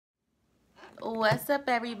What's up,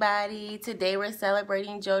 everybody? Today we're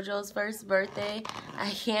celebrating JoJo's first birthday.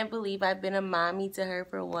 I can't believe I've been a mommy to her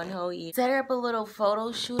for 1 whole year. Set her up a little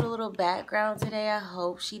photo shoot, a little background today. I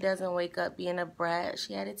hope she doesn't wake up being a brat.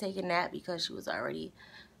 She had to take a nap because she was already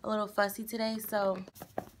a little fussy today. So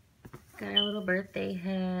got her little birthday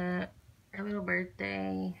hat, her little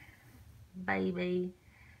birthday baby,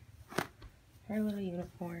 her little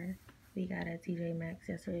uniform. We got at TJ Maxx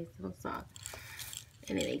yesterday. It's a little soft.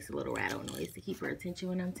 And it makes a little rattle noise to keep her attention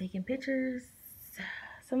when I'm taking pictures.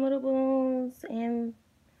 Some little balloons and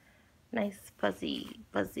nice fuzzy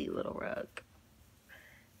little rug.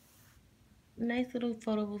 Nice little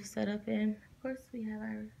photo booth set up, and of course we have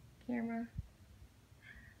our camera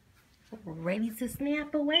ready to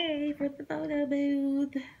snap away for the photo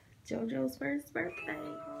booth. JoJo's first birthday.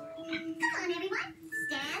 Come on, everyone,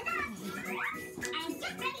 stand up and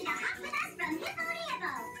get ready to hop with us from hippo to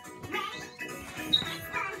hippo. Ready? It's the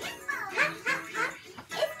hippo. Hop, hop, hop.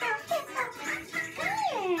 It's the hippo. Hop, hop, hop.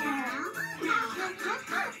 Yeah. Hop, hop, hop,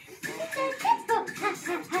 hop. It's the hippo. Hop,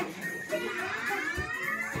 hop, hop.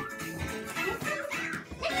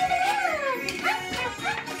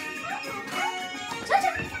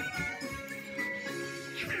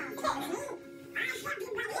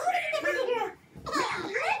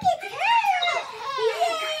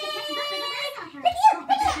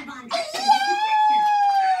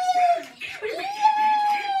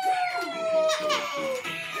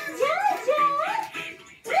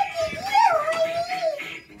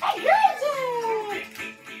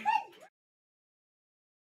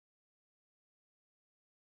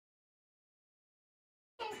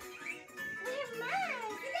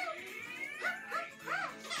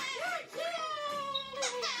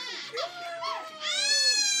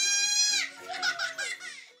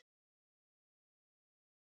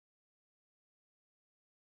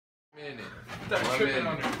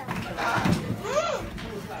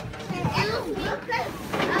 Look at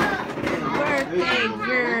Birthday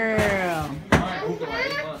girl.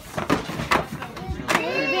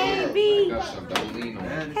 Hey, baby.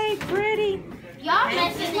 Hey, pretty. y'all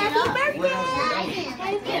messing it up.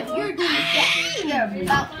 If you're doing that, you're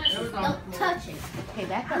about to don't touch it. Okay,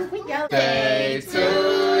 back up. We go. Birthday to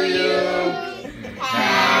you.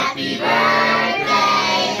 Happy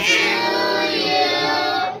birthday to you.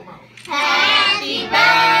 Happy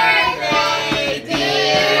birthday,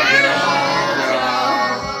 dear JoJo.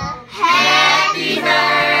 Happy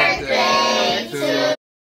birthday to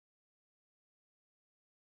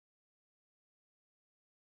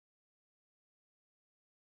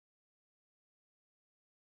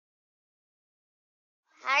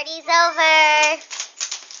Party's over.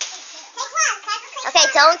 Okay,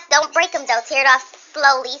 don't break them though. Tear it off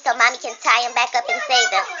slowly so mommy can tie them back up and save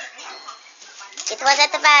them. Get the ones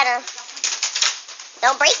at the bottom.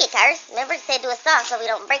 Don't break it, Curse. Remember to say do a song so we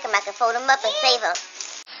don't break them. I can fold them up and save them.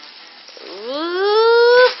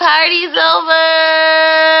 Ooh, party's over.